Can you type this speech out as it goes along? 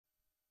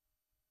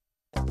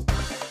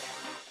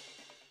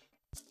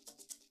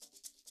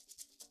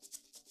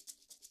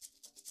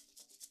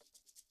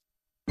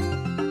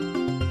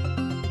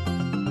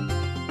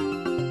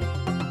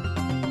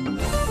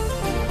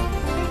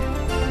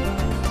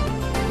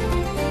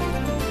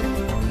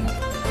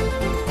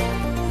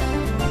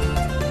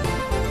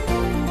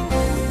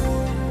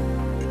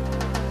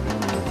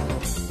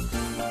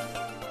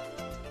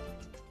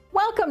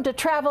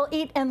Travel,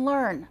 Eat, and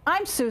Learn.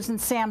 I'm Susan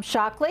Sam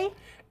Shockley.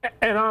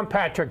 And I'm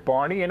Patrick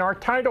Barney, and our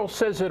title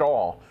says it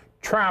all,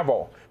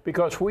 travel,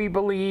 because we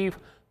believe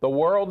the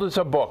world is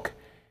a book,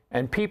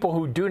 and people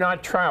who do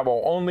not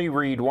travel only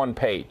read one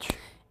page.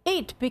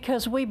 Eat,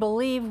 because we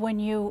believe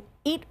when you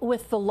eat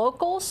with the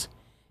locals,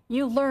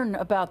 you learn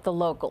about the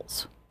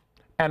locals.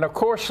 And of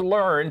course,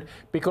 learn,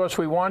 because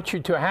we want you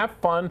to have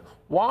fun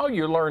while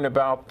you learn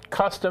about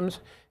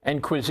customs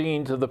and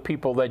cuisines of the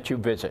people that you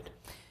visit.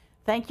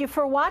 Thank you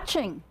for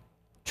watching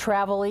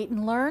Travel, Eat,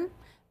 and Learn.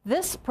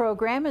 This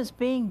program is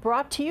being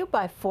brought to you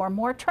by For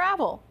More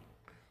Travel,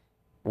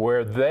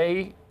 where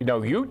they,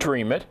 you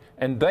dream it,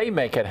 and they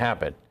make it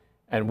happen.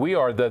 And we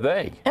are the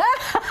they.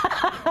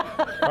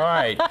 All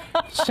right.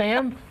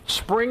 Sam,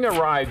 spring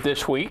arrived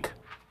this week.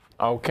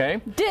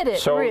 Okay. Did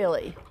it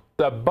really?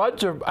 The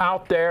buds are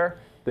out there.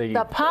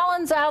 The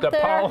pollen's out there. The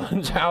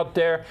pollen's out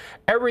there.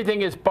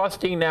 Everything is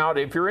busting out.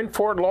 If you're in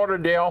Fort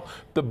Lauderdale,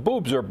 the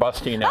boobs are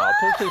busting out.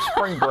 This is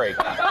spring break.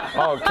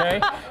 Okay?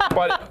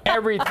 But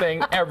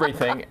everything.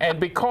 And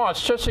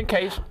because, just in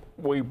case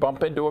we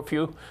bump into a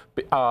few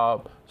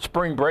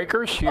spring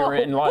breakers here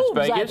in Las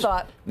Vegas. I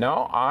thought.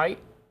 No, I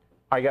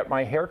got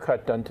my hair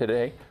cut done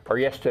today, or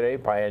yesterday,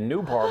 by a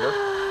new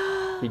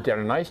barber. He did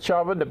a nice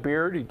job on the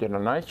beard. He did a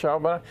nice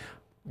job on it.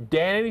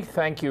 Danny,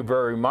 thank you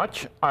very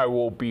much. I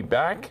will be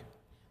back.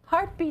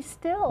 Heart be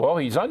still. Well,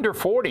 he's under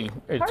 40.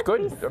 It's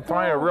good to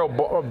find a real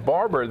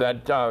barber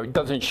that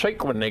doesn't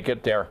shake when they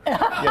get there,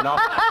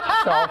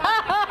 So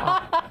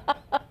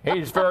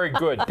he's very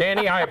good.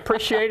 Danny, I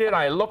appreciate it.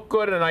 I look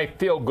good and I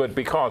feel good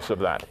because of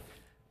that.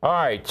 All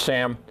right,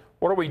 Sam,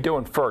 what are we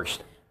doing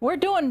first? We're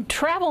doing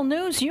travel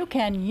news you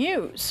can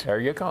use. There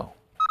you go.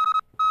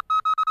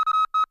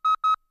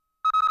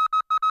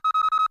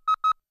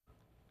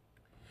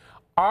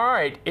 All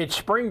right, it's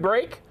spring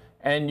break.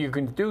 And you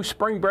can do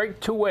spring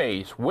break two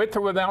ways, with or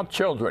without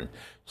children.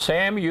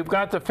 Sam, you've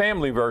got the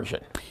family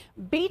version.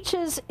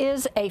 Beaches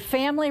is a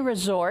family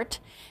resort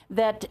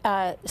that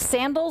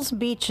Sandals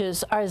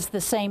Beaches is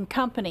the same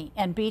company,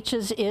 and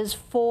Beaches is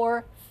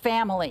for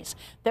families.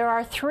 There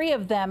are 3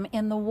 of them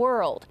in the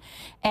world.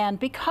 And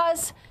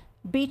because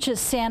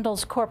Beaches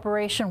Sandals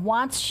Corporation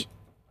wants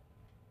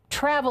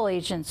travel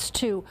agents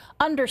to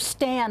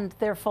understand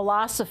their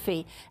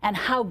philosophy and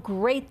how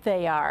great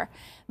they are,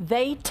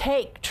 they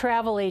take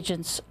travel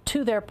agents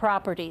to their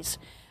properties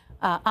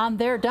on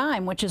their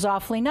dime, which is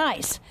awfully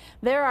nice.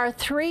 There are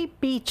 3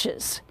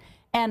 beaches,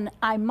 and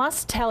I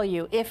must tell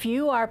you, if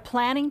you are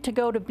planning to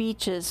go to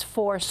Beaches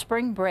for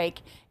spring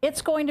break,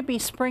 it's going to be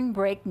spring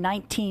break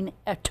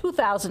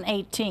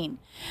 2018.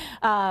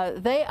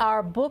 They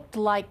are booked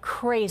like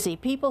crazy.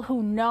 People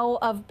who know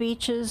of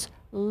Beaches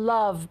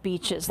love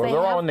Beaches. Well, they're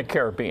all in the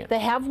Caribbean. They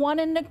have one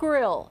in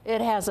Negril.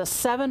 It has a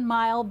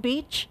 7-mile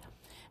beach,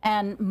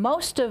 and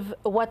most of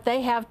what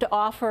they have to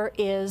offer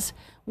is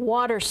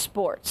water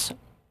sports.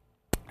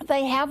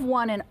 They have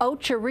one in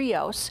Ocho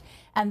Rios,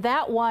 and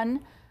that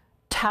one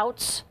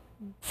touts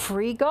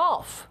free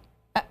golf,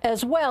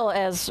 as well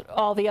as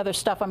all the other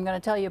stuff I'm going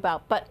to tell you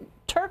about. But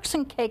Turks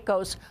and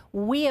Caicos,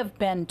 we have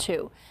been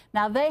to.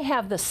 Now, they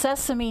have the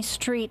Sesame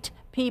Street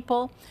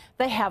people.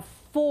 They have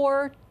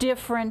 4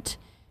 different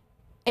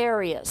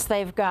areas.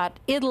 They've got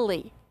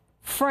Italy,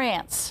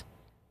 France,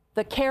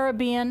 the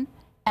Caribbean,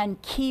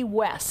 and Key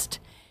West.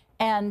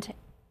 And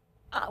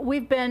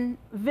we've been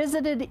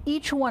visited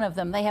each one of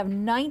them. They have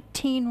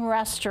 19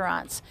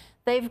 restaurants.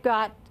 They've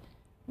got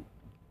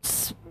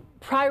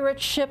pirate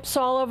ships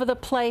all over the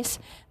place.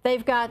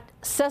 They've got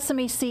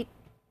Sesame Street.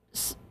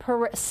 That's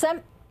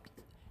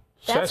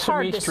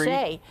hard to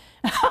say.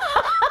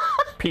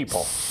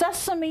 People.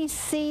 Sesame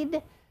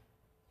Street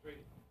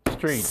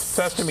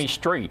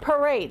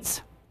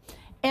parades.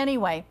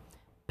 Anyway,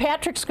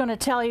 Patrick's going to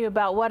tell you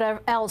about what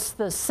else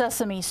the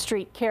Sesame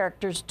Street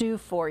characters do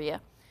for you.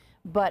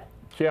 But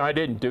yeah, I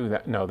didn't do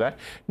that. No,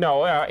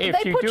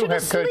 if they you put do you to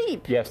have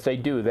sleep. Yes, they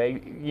do.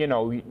 They,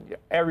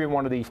 every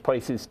one of these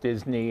places,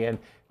 Disney, and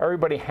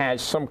everybody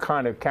has some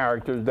kind of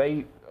character.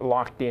 They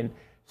locked in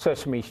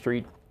Sesame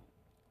Street,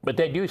 but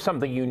they do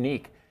something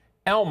unique.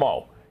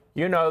 Elmo,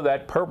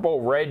 that purple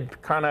red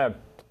kind of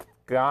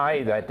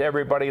guy that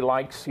everybody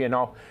likes.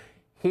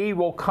 He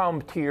will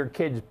come to your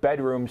kid's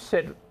bedroom,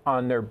 sit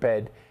on their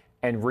bed,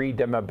 and read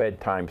them a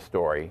bedtime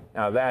story.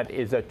 Now, that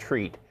is a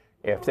treat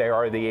if they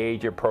are the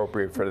age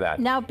appropriate for that.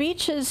 Now,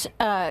 Beaches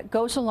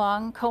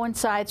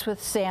coincides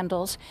with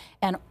Sandals,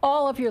 and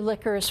all of your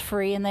liquor is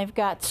free, and they've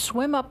got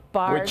swim-up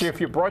bars. Which,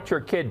 if you brought your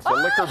kids, the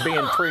liquor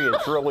being free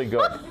is really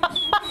good.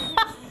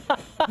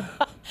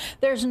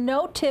 There's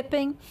no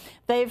tipping.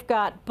 They've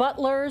got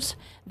butlers.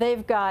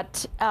 They've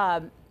got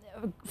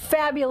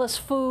fabulous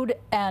food,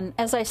 and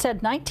as I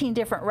said, 19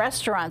 different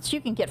restaurants.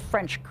 You can get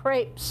French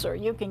crepes, or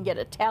you can get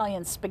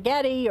Italian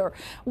spaghetti, or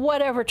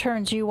whatever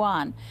turns you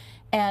on.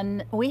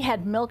 And we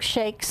had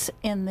milkshakes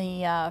in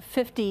the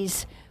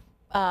 50s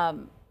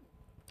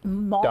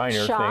malt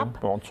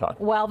shop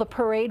while the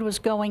parade was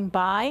going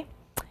by.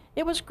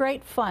 It was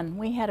great fun.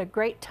 We had a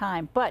great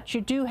time, but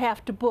you do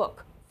have to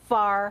book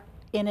far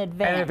in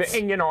advance.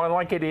 And you know,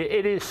 like it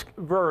is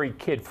very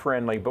kid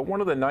friendly. But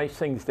one of the nice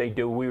things they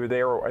do, we were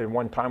there at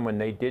one time when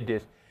they did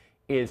this,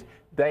 is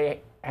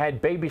they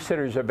had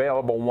babysitters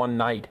available one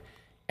night,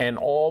 and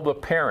all the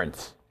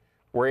parents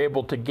were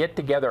able to get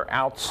together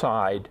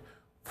outside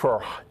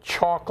for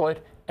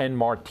chocolate and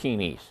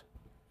martinis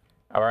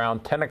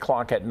around 10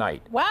 o'clock at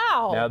night.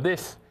 Wow. Now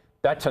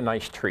that's a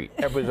nice treat.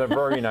 It was a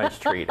very nice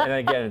treat. And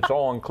again, it's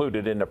all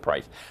included in the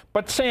price.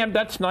 But Sam,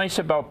 that's nice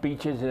about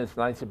beaches and it's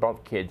nice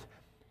about kids.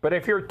 But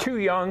if you're too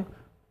young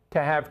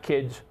to have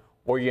kids,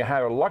 or you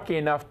are lucky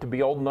enough to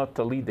be old enough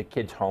to leave the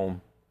kids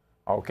home,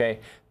 okay,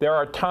 there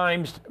are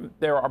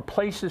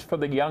places for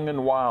the young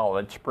and wild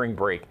at spring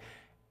break.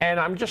 And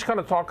I'm just going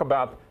to talk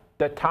about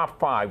the top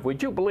 5.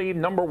 Would you believe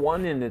number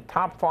 1 in the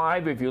top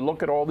 5, if you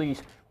look at all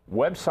these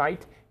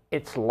websites,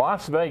 it's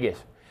Las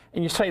Vegas.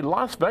 And you say,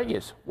 Las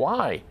Vegas,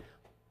 why?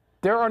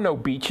 There are no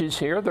beaches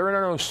here. There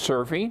are no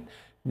surfing.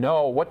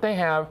 No, what they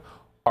have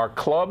are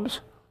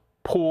clubs,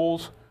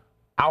 pools,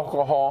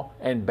 alcohol,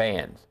 and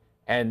bands.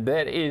 And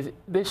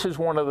this is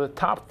one of the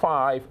top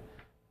 5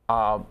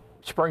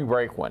 spring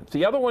break ones.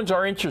 The other ones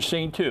are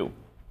interesting too.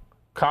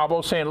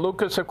 Cabo San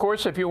Lucas, of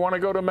course, if you want to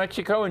go to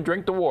Mexico and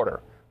drink the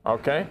water,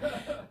 okay?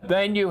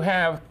 Then you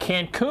have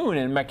Cancun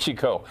in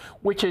Mexico,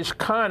 which is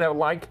kind of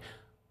like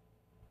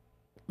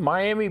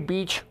Miami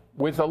Beach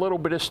with a little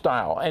bit of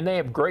style. And they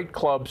have great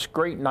clubs,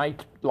 great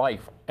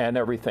nightlife, and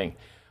everything.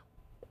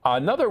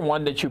 Another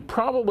one that you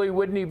probably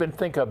wouldn't even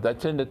think of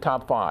that's in the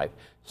top 5,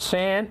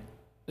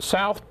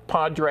 South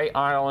Padre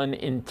Island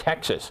in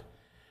Texas.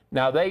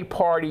 Now they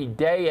party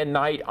day and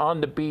night on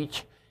the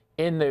beach,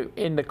 in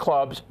the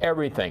clubs,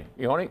 everything.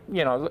 You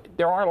know,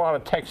 there are a lot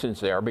of Texans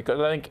there because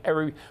I think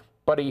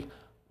everybody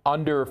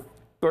under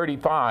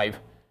 35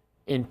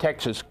 in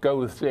Texas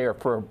goes there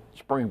for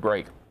spring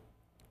break.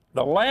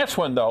 The last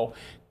one, though,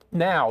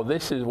 now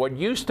this is what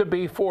used to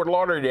be Fort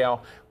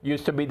Lauderdale,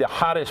 used to be the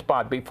hottest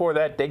spot. Before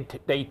that,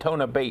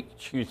 Daytona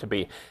Beach used to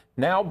be.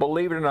 Now,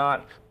 believe it or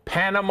not,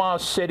 Panama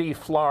City,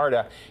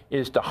 Florida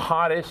is the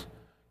hottest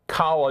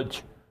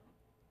college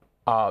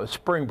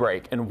spring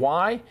break. And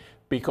why?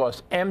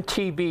 Because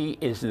MTV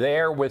is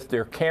there with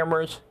their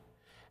cameras,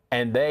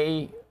 and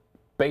they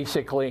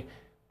basically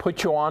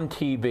put you on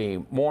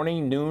TV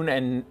morning, noon,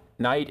 and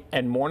night,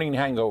 and morning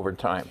hangover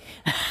time.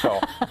 So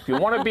if you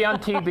want to be on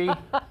TV,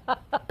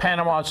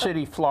 Panama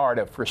City,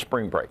 Florida for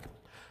spring break.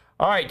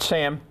 All right,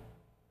 Sam,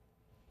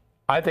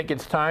 I think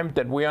it's time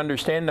that we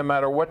understand no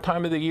matter what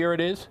time of the year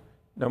it is,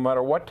 no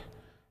matter what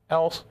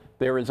else,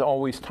 there is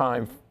always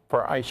time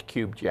for Ice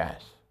Cube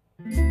Jazz.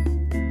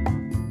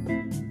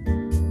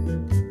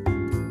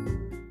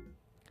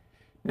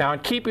 Now, in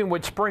keeping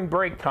with spring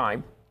break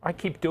time, I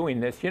keep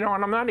doing this, you know,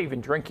 and I'm not even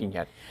drinking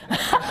yet.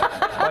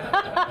 But,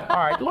 all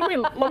right,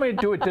 let me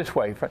do it this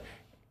way.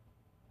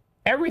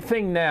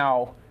 Everything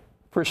now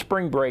for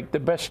spring break, the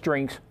best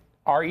drinks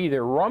are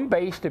either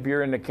rum-based if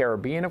you're in the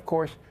Caribbean, of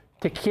course,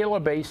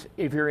 tequila-based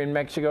if you're in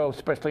Mexico,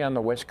 especially on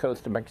the west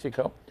coast of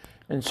Mexico,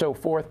 and so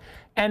forth.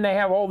 And they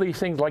have all these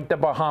things like the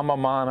Bahama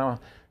Mana,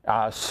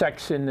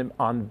 sex on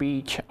the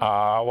beach,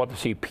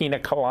 pina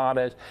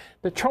coladas.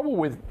 The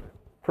trouble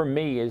for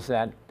me is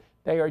that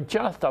they are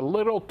just a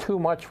little too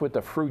much with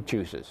the fruit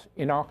juices.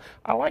 You know,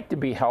 I like to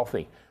be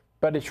healthy,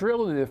 but it's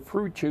really the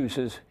fruit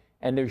juices,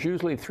 and there's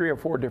usually 3 or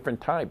 4 different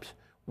types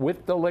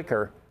with the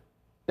liquor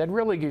that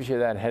really gives you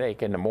that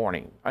headache in the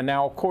morning. And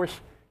now, of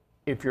course,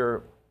 if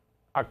you're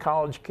a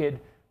college kid,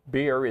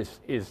 beer is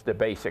the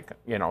basic,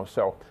 you know.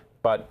 So,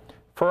 but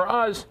for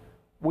us,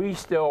 we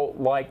still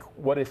like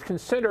what is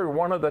considered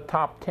one of the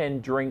top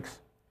 10 drinks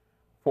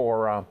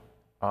for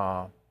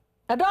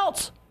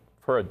adults.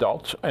 For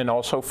adults, and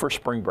also for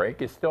spring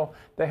break, is still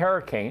the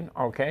Hurricane,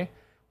 okay,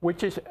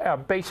 which is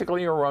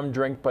basically a rum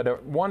drink,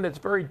 but one that's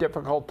very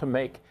difficult to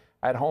make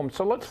at home.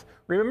 So let's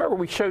remember,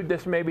 we showed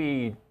this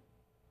maybe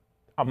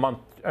a month,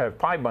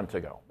 5 months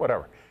ago,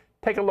 whatever.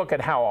 Take a look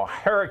at how a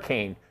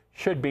Hurricane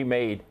should be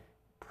made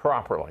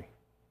properly.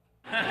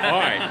 All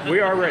right, we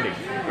are ready.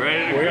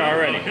 Ready? We are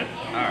ready.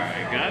 All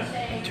right,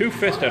 guys.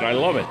 Two-fisted, I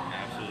love it.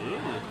 Absolutely.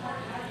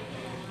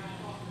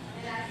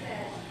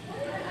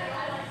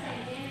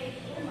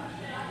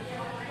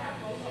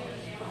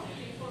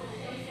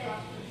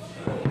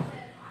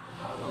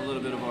 A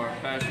little bit of our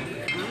passion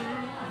fruit.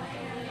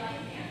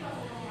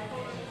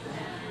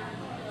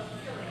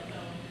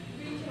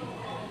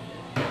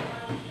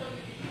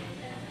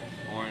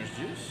 Orange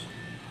juice.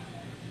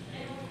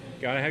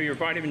 Gotta have your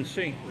vitamin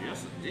C.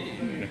 Yes,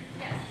 indeed.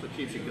 That's what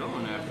keeps you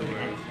going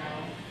afterwards.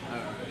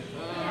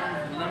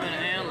 Lemon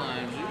and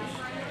lime juice.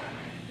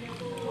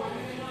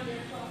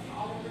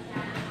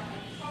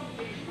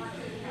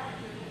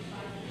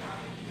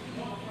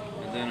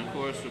 And then, of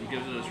course, what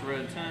gives it its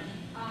red tint,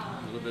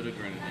 a little bit of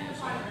grenadine.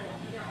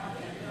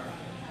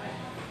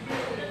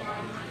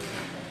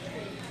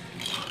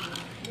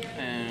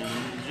 And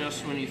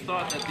just when you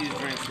thought that these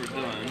drinks were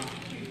done,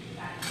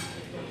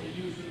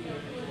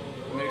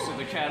 mix it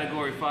the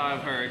Category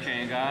 5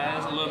 Hurricane,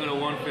 guys. A little bit of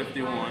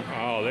 151.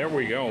 Oh, there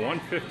we go,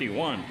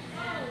 151.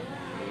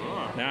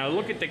 Oh. Now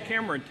look at the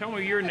camera and tell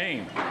me your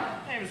name.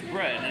 My name is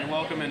Brett, and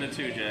welcome into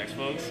Two Jacks,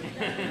 folks.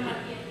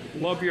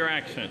 Love your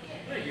accent.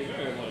 Thank you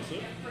very much, sir.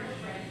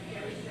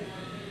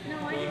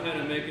 Go ahead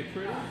and make it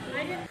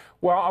pretty.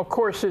 Well, of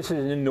course, this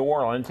is in New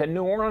Orleans, and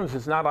New Orleans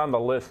is not on the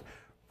list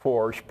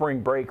for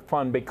spring break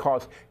fun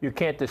because you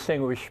can't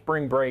distinguish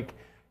spring break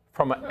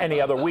from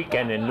any other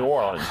weekend in New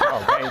Orleans.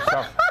 Okay,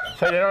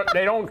 so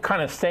they don't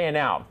kind of stand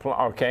out.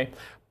 Okay,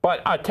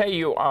 but I'll tell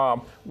you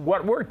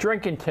what we're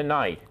drinking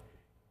tonight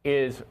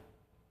is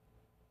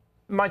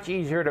much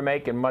easier to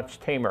make and much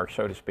tamer,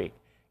 so to speak.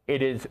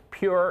 It is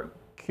pure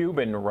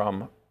Cuban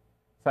rum,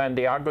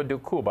 Santiago de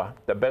Cuba,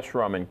 the best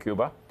rum in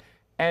Cuba,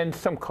 and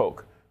some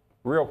Coke,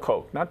 real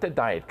Coke, not the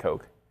Diet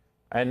Coke,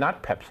 and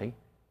not Pepsi,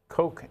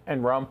 Coke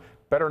and rum,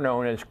 better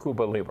known as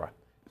Cuba Libre.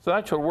 So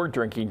that's what we're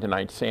drinking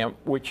tonight, Sam,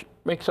 which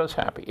makes us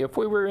happy. If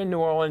we were in New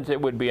Orleans,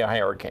 it would be a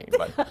hurricane,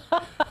 but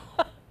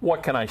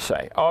what can I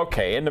say?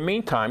 Okay, in the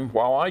meantime,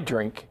 while I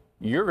drink,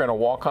 you're going to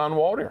walk on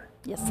water.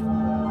 Yes.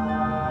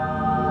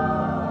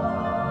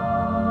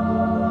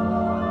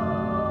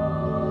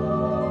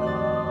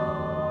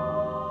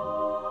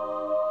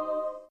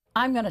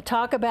 I'm going to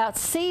talk about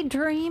Sea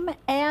Dream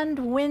and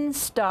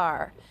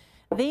Windstar.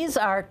 These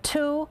are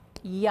two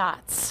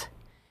yachts.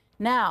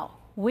 Now,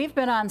 we've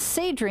been on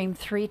Sea Dream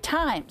 3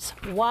 times.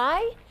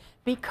 Why?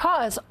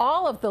 Because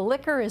all of the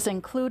liquor is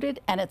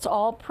included and it's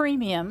all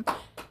premium,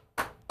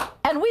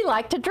 and we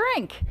like to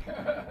drink.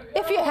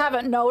 If you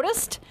haven't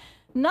noticed,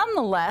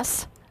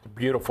 nonetheless,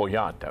 Beautiful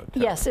yacht, though.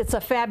 Too. yes, it's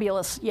a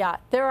fabulous yacht.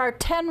 There are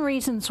 10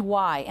 reasons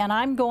why, and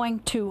I'm going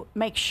to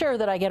make sure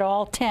that I get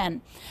all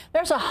 10.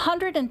 There's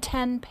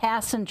 110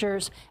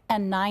 passengers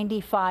and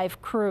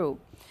 95 crew.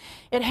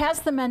 It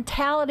has the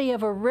mentality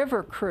of a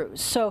river cruise,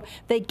 so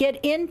they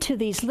get into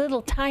these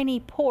little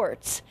tiny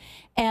ports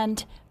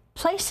and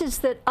places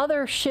that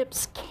other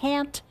ships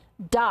can't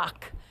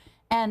dock,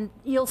 and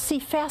you'll see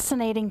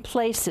fascinating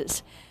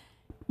places.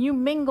 You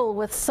mingle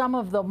with some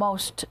of the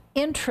most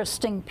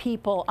interesting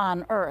people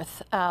on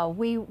Earth.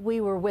 We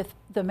were with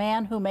the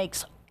man who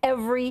makes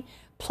every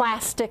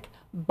plastic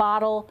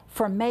bottle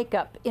for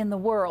makeup in the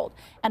world,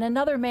 and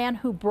another man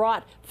who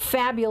brought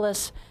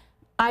fabulous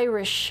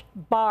Irish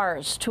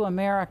bars to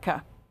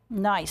America.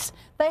 Nice.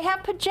 They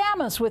have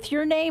pajamas with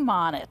your name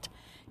on it.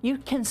 You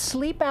can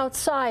sleep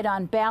outside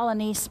on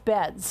Balinese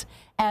beds,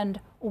 and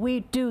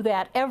we do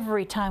that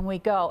every time we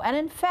go. And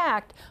in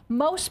fact,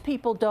 most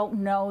people don't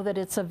know that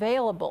it's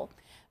available,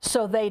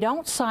 so they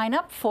don't sign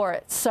up for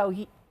it.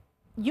 So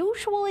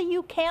usually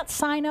you can't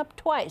sign up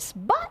twice,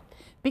 but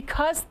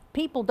because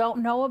people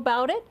don't know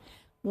about it,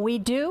 we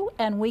do,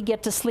 and we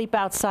get to sleep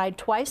outside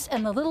twice,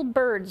 and the little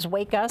birds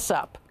wake us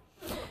up.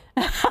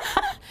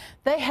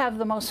 They have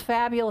the most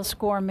fabulous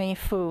gourmet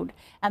food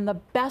and the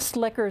best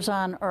liquors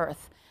on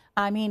earth.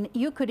 I mean,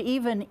 you could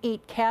even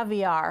eat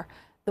caviar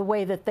the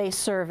way that they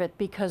serve it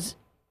because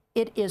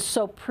it is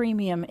so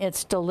premium,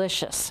 it's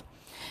delicious.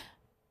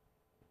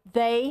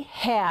 They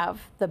have,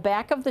 the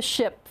back of the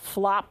ship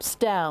flops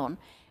down,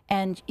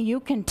 and you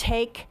can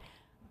take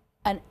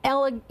a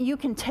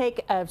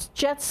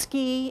jet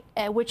ski,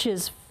 which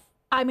is,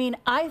 I mean,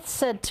 I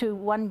said to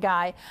one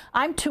guy,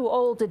 I'm too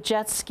old to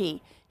jet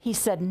ski. He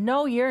said,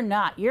 no, you're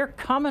not. You're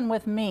coming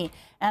with me.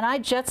 And I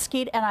jet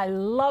skied, and I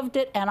loved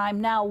it, and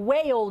I'm now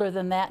way older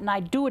than that, and I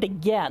do it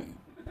again.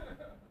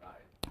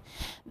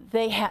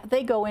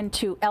 They go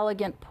into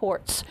elegant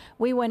ports.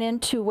 We went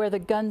into where the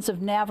guns of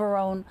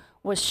Navarone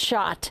was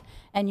shot,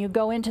 and you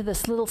go into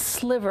this little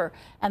sliver,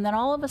 and then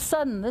all of a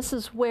sudden, this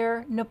is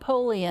where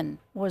Napoleon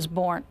was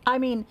born. I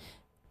mean,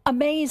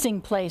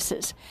 amazing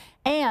places.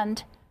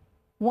 And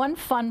one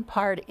fun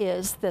part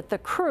is that the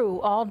crew,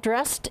 all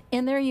dressed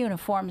in their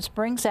uniforms,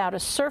 brings out a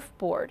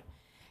surfboard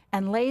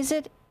and lays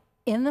it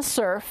in the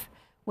surf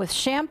with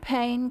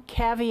champagne,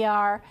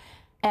 caviar,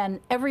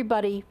 and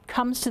everybody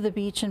comes to the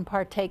beach and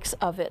partakes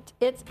of it.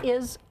 It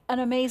is an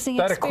amazing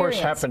experience. That, of course,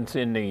 happens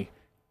in the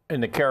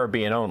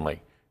Caribbean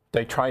only.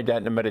 They tried that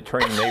in the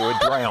Mediterranean, they would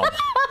drown.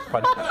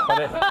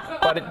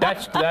 But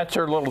that's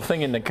their little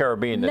thing in the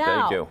Caribbean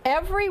that they do.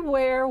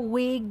 Everywhere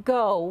we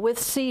go with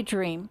Sea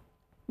Dream,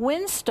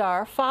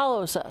 Windstar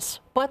follows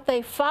us, but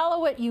they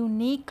follow it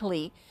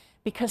uniquely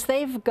because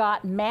they've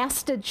got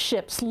masted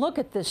ships. Look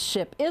at this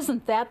ship.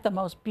 Isn't that the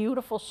most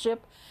beautiful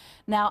ship?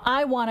 Now,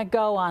 I want to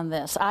go on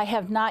this. I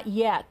have not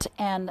yet,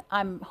 and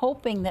I'm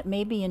hoping that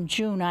maybe in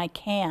June I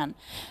can.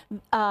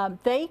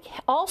 They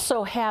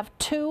also have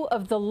 2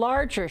 of the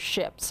larger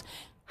ships.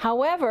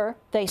 However,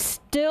 they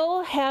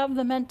still have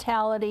the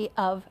mentality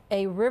of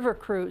a river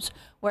cruise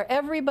where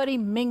everybody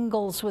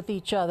mingles with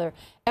each other.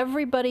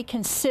 Everybody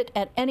can sit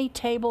at any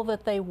table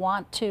that they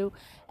want to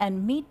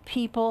and meet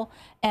people,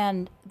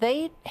 and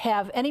they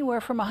have anywhere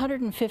from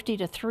 150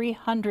 to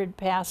 300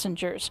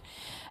 passengers.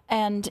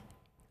 And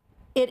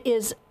it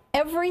is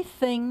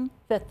everything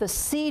that the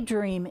Sea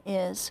Dream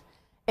is,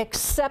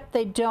 except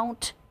they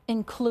don't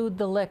include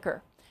the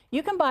liquor.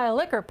 You can buy a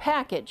liquor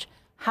package,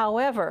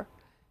 however,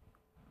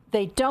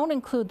 they don't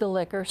include the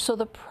liquor, so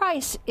the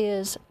price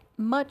is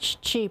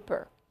much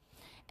cheaper.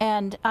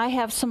 And I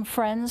have some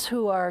friends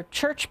who are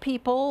church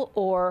people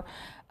or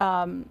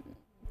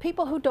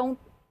people who don't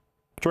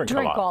Drink a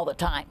drink lot. all the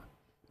time.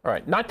 All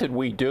right. Not that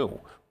we do,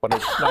 but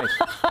it's nice.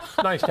 It's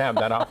nice to have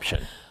that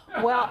option.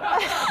 Well,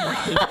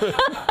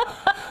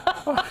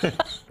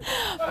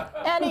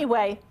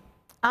 anyway,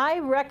 I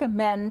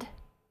recommend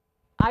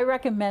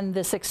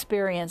this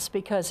experience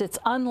because it's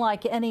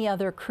unlike any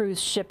other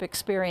cruise ship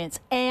experience.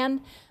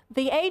 And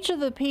the age of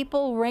the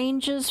people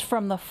ranges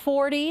from the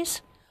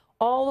 40s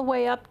all the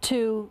way up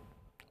to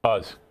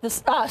Us.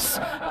 us.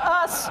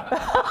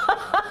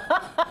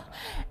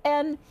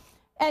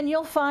 And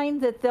you'll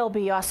find that there'll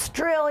be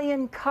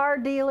Australian car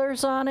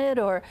dealers on it,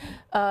 or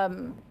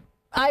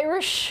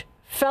Irish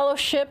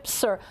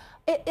fellowships, or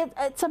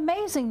it's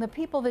amazing the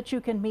people that you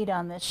can meet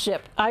on this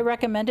ship. I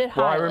recommend it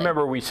highly. Well, I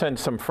remember we sent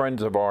some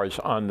friends of ours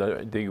on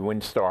the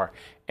Windstar,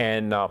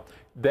 and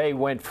they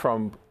went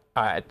from,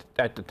 at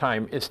the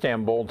time,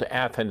 Istanbul to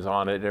Athens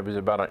on it. It was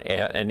about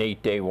an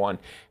 8-day one.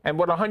 And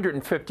with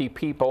 150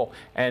 people,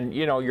 and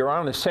you know, you're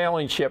on a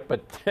sailing ship,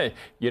 but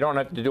you don't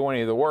have to do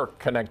any of the work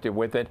connected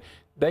with it.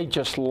 They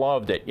just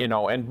loved it, you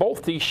know. And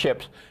both these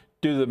ships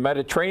do the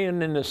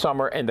Mediterranean in the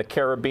summer and the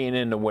Caribbean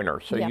in the winter.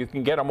 So you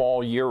can get them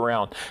all year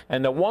round.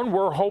 And the one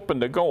we're hoping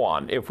to go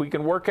on, if we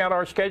can work out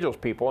our schedules,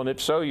 people, and if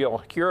so,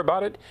 you'll hear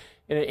about it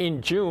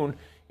in June,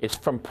 it's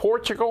from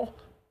Portugal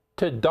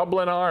to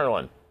Dublin,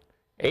 Ireland.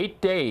 8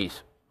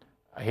 days,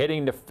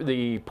 hitting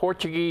the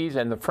Portuguese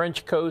and the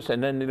French coast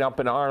and ending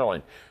up in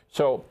Ireland.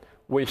 So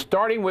we're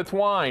starting with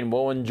wine,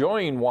 we're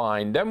enjoying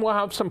wine, then we'll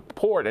have some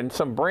port and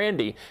some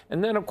brandy,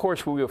 and then of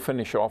course we will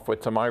finish off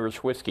with some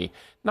Irish whiskey.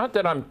 Not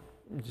that I'm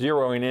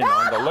zeroing in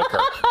on the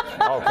liquor,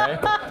 okay?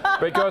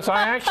 Because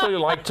I actually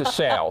like to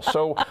sail.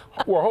 So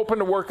we're hoping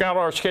to work out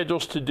our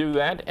schedules to do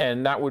that,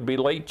 and that would be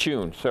late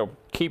June. So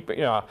keep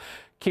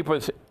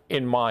us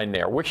in mind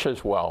there. Wish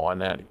us well on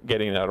that,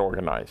 getting that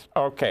organized.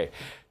 Okay,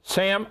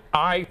 Sam,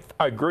 I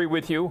agree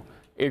with you.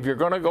 If you're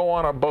going to go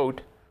on a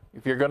boat,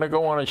 if you're going to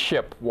go on a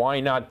ship, why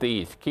not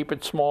these? Keep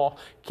it small,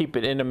 keep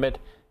it intimate,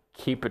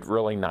 keep it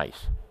really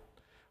nice.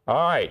 All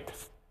right.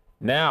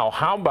 Now,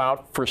 how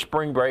about for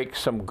spring break,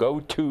 some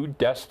go-to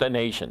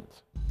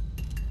destinations?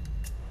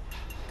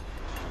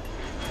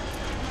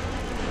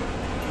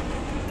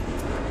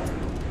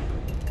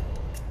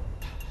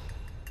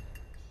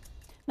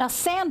 Now,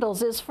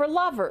 Sandals is for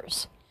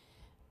lovers.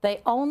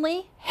 They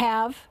only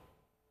have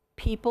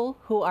people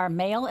who are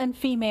male and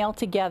female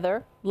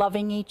together,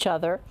 loving each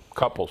other.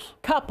 Couples.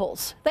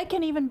 Couples. They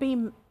can even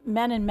be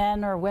men and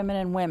men or women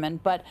and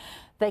women, but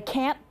they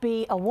can't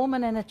be a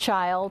woman and a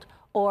child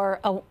or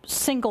a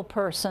single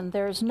person.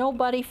 There's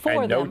nobody for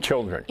and no them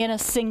children in a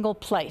single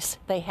place.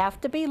 They have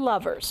to be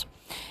lovers.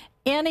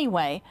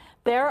 Anyway,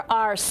 there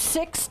are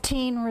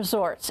 16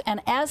 resorts,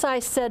 and as I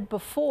said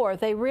before,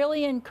 they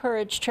really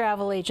encourage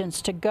travel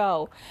agents to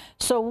go.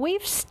 So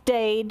we've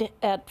stayed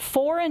at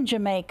 4 in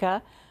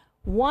Jamaica,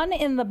 1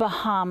 in the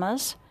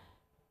Bahamas,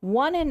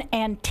 1 in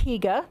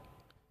Antigua,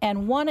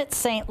 and 1 at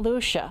St.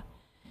 Lucia.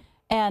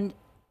 And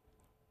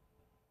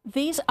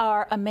these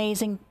are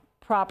amazing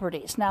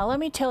properties. Now, let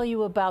me tell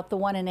you about the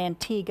one in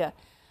Antigua.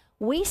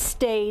 We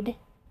stayed,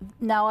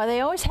 now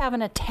they always have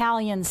an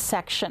Italian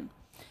section,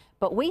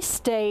 but we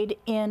stayed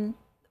in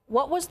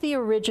what was the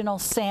original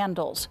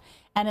Sandals.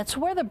 And it's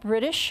where the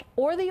British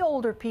or the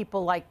older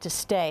people like to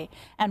stay.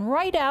 And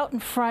right out in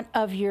front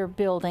of your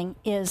building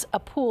is a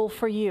pool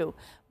for you.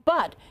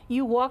 But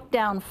you walk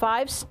down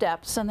 5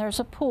 steps and there's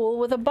a pool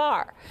with a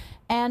bar.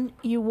 And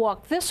you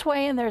walk this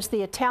way and there's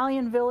the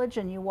Italian village,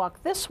 and you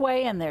walk this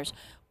way and there's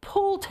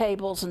pool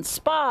tables and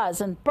spas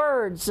and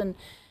birds and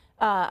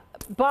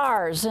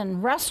bars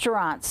and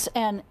restaurants.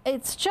 And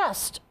it's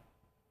just,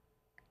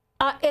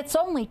 it's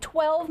only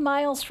 12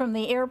 miles from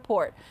the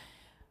airport,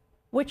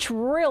 which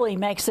really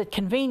makes it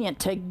convenient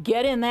to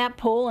get in that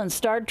pool and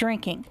start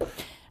drinking.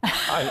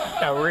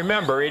 Now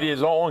remember, it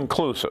is all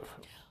inclusive.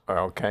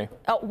 Okay.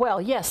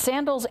 Well, yes,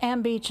 Sandals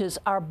and beaches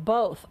are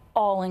both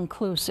all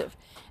inclusive.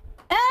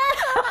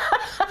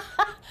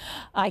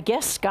 I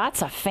guess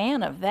Scott's a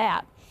fan of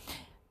that.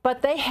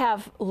 But they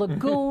have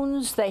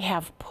lagoons, they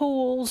have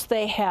pools,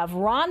 they have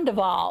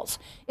rondevals.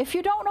 If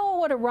you don't know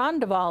what a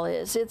rondeval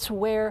is, it's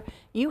where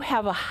you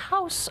have a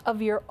house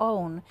of your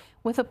own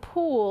with a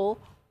pool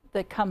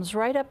that comes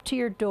right up to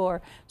your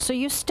door. So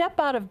you step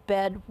out of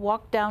bed,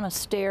 walk down a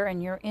stair,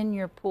 and you're in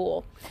your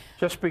pool.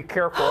 Just be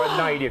careful at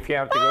night if you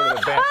have to go to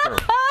the bathroom.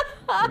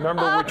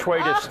 Remember which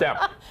way to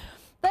step.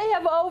 They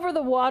have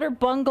over-the-water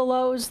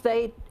bungalows.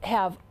 They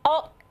have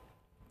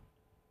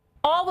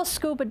all the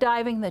scuba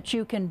diving that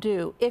you can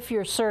do if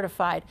you're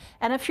certified.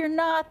 And if you're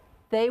not,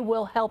 they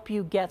will help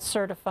you get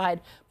certified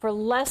for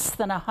less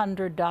than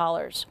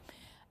 $100.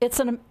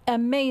 It's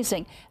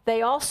amazing.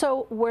 They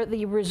also, where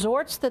the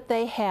resorts that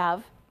they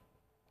have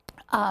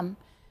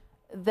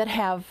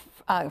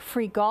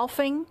free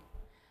golfing,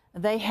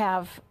 they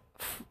have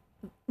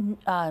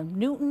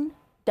Newton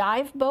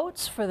dive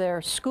boats for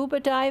their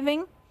scuba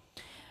diving.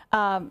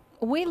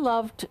 We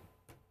loved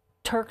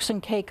Turks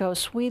and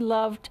Caicos. We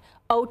loved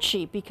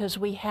Ochi because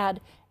we had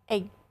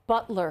a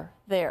butler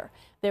there.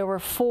 There were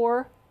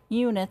 4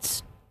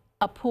 units,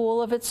 a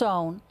pool of its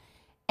own,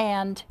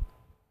 and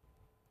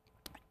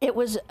It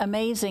was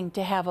amazing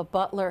to have a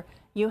butler.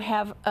 You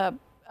have a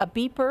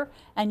beeper,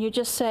 and you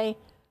just say,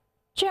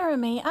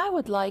 Jeremy, I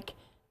would like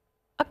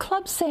a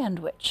club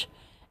sandwich.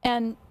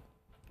 And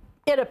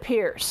it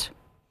appears.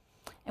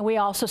 And we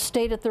also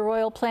stayed at the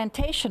Royal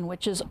Plantation,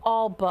 which is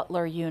all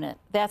butler unit.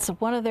 That's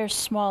one of their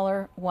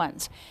smaller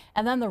ones.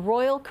 And then the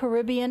Royal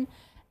Caribbean,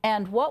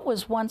 and what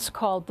was once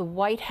called the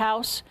White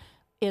House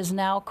is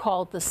now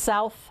called the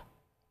South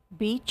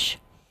Beach.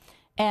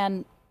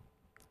 And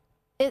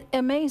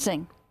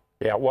amazing.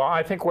 Yeah, well,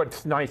 I think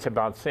what's nice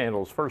about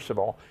Sandals, first of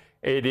all,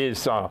 it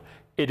is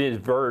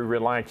very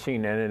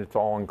relaxing and it's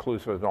all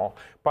inclusive and all.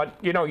 But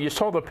you know, you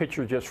saw the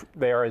picture just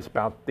there is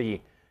about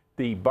the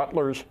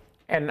butlers,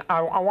 and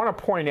I want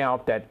to point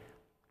out that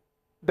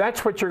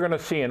that's what you're going to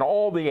see in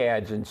all the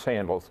ads in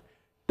Sandals.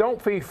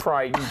 Don't be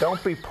frightened,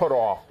 don't be put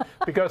off,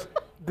 because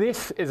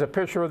this is a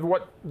picture of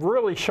what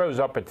really shows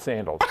up at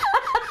Sandals.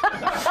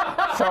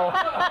 So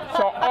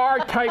our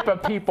type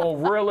of people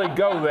really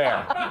go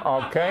there,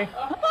 okay?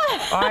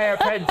 I have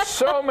had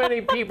so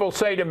many people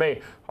say to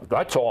me,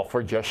 that's all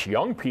for just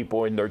young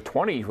people in their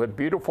 20s with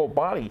beautiful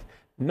bodies.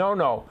 No,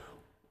 no,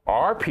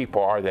 our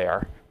people are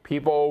there.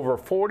 People over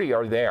 40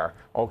 are there,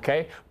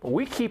 okay? But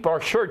we keep our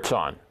shirts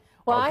on,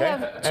 well, okay? I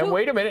have And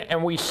wait a minute,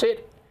 and we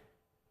sit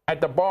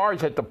at the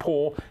bars at the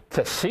pool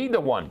to see the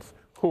ones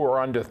who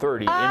are under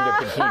 30 in the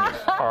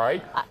bikinis, all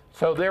right?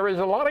 So there is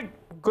a lot of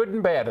good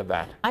and bad of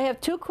that. I have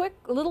two quick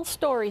little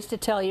stories to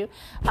tell you.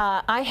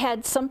 I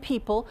had some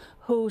people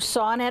who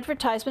saw an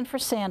advertisement for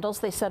Sandals.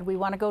 They said, we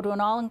want to go to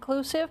an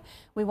all-inclusive.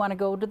 We want to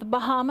go to the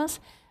Bahamas.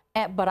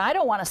 But I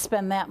don't want to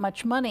spend that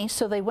much money.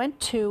 So they went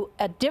to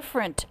a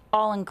different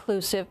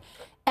all-inclusive,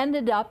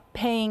 ended up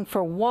paying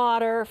for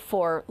water,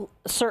 for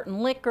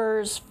certain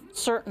liquors,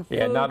 certain food.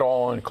 Yeah, not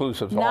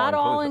all-inclusive. Not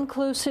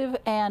all-inclusive,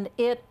 and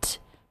it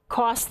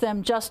cost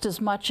them just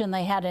as much, and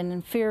they had an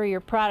inferior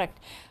product.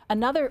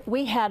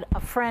 We had a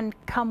friend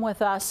come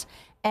with us,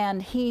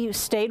 and he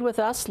stayed with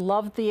us,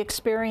 loved the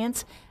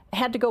experience,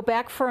 had to go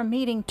back for a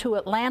meeting to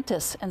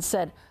Atlantis, and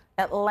said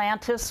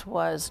Atlantis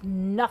was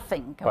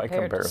nothing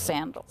compared to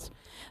Sandals.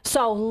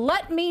 So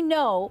let me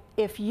know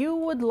if you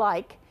would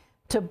like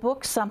to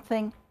book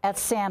something at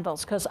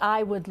Sandals, because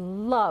I would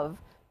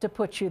love to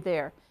put you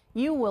there.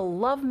 You will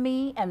love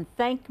me and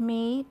thank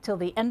me till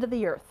the end of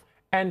the earth.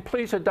 And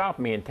please adopt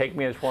me and take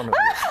me as one of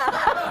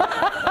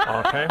you.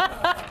 Okay?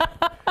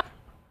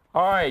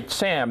 All right,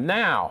 Sam,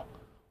 now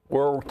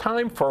we're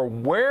time for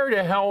Where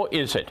the Hell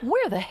Is It?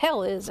 Where the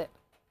hell is it?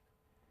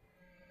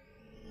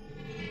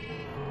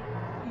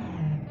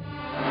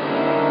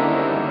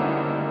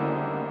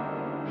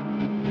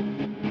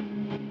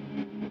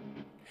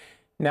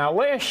 Now,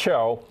 last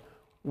show,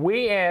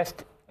 we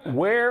asked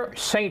where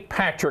St.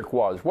 Patrick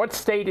was. What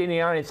state in the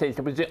United States?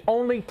 It was the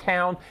only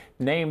town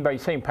named by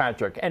St.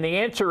 Patrick. And the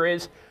answer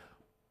is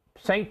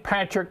St.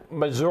 Patrick,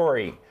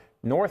 Missouri,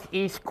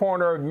 northeast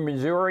corner of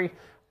Missouri,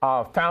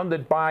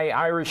 founded by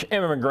Irish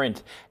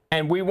immigrants.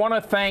 And we want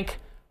to thank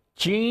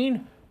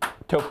Jean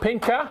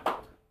Topinka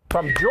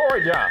from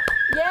Georgia.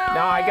 Yay!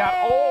 Now, I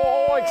got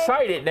all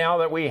excited now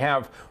that we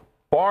have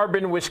Barb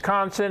in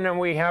Wisconsin, and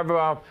we have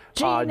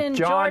Jean in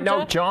John, Georgia.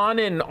 no, John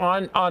in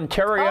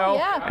Ontario, Oh,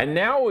 yeah. and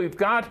now we've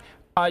got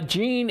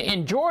Jean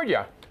in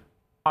Georgia.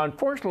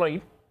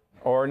 Unfortunately,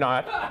 or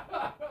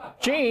not,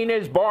 Jean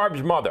is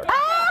Barb's mother.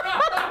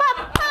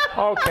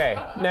 Okay,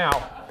 now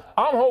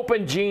I'm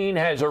hoping Jean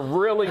has a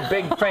really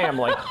big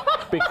family,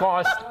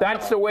 because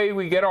that's the way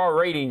we get our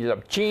ratings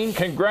up. Jean,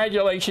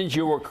 congratulations,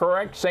 you were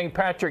correct. St.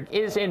 Patrick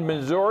is in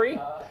Missouri,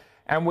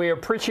 and we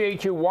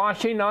appreciate you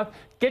watching us.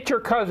 Get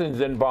your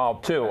cousins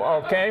involved too,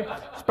 okay?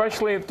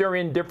 Especially if they're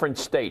in different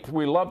states.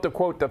 We love to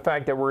quote the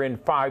fact that we're in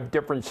 5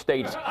 different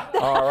states,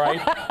 all right?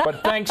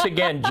 But thanks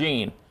again,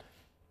 Jean.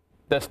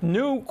 This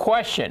new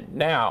question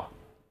now,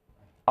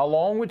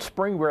 along with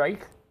spring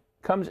break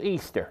comes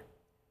Easter.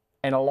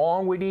 And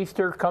along with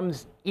Easter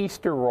comes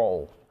Easter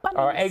roll,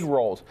 or egg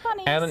rolls,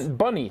 and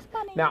bunnies.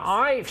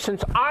 Now,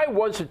 since I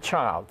was a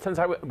child,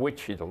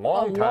 which is a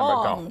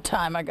long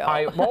time ago,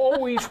 I've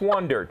always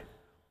wondered,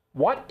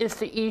 what is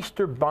the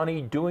Easter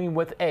bunny doing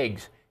with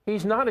eggs?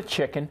 He's not a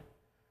chicken.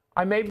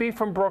 I may be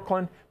from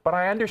Brooklyn, but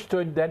I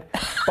understood that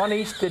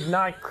bunnies did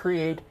not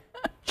create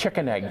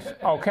chicken eggs,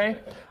 okay?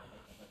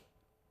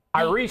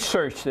 I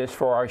researched this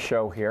for our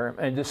show here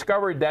and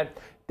discovered that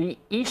the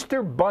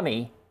Easter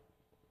bunny,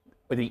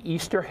 or the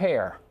Easter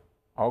hare,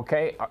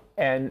 okay,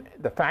 and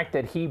the fact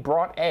that he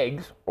brought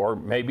eggs, or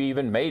maybe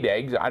even made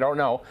eggs, I don't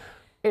know,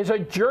 is a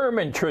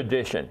German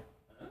tradition.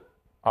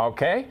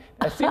 Okay,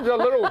 that seems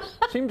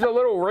a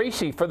little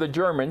racy for the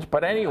Germans,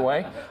 but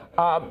anyway,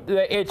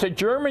 it's a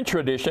German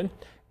tradition,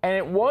 and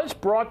it was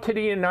brought to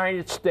the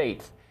United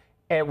States.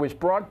 And it was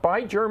brought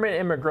by German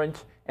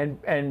immigrants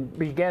and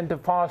began to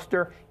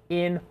foster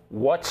in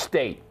what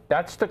state?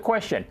 That's the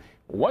question.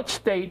 What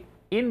state?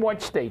 In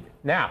what state?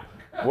 Now,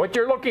 what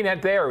you're looking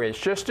at there is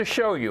just to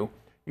show you.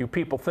 You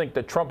people think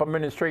the Trump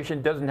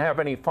administration doesn't have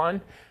any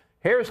fun.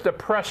 Here's the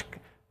press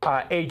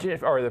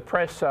agent, or the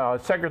press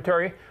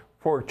secretary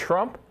for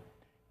Trump.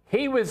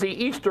 He was the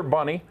Easter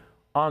bunny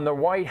on the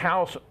White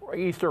House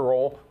Easter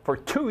roll for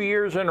 2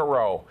 years in a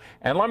row.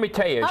 And let me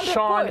tell you, Under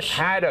Sean Bush.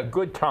 had a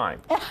good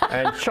time.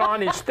 And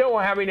Sean is still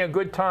having a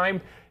good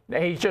time.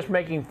 He's just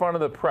making fun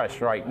of the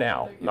press right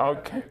now.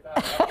 Okay.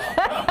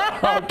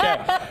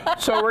 Okay.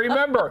 So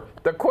remember,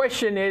 the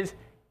question is,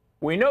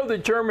 we know the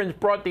Germans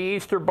brought the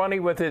Easter bunny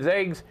with his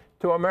eggs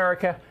to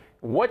America.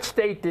 What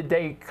state did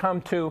they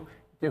come to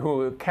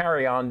who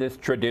carry on this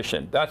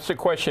tradition? That's the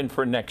question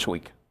for next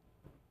week.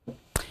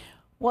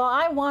 Well,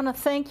 I want to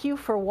thank you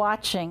for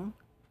watching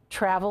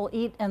Travel,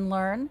 Eat, and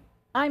Learn.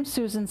 I'm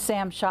Susan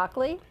Sam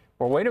Shockley.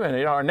 Well, wait a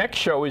minute. Our next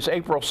show is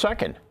April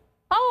 2nd.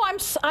 Oh,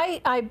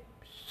 I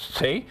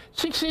See?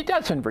 She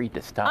doesn't read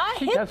the stuff. I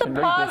She hit the doesn't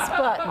read pause this.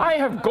 button. I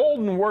have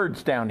golden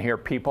words down here,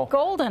 people.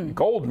 Golden.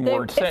 Golden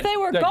words. If they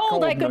were That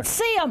gold, I golden- could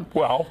see them.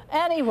 Well.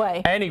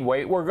 Anyway,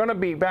 We're going to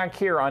be back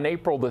here on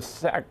April the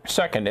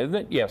 2nd, isn't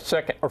it? Yes,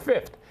 2nd or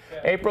 5th.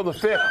 April the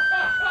 5th.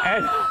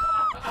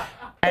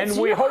 And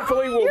we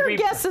hopefully will your be.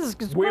 guess is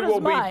as we good will as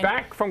be mine.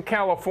 back from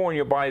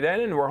California by then,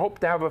 and we hope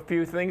to have a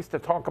few things to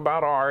talk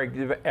about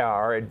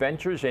our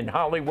adventures in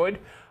Hollywood,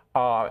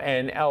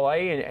 and LA,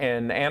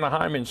 and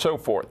Anaheim, and so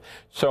forth.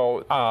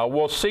 So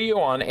we'll see you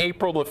on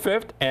April the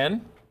 5th,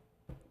 and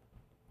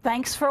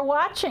Thanks for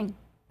watching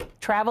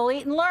Travel,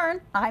 Eat, and Learn.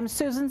 I'm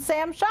Susan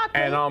Sam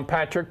Shockley. I'm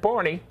Patrick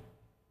Barney.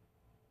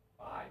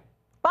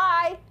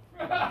 Bye.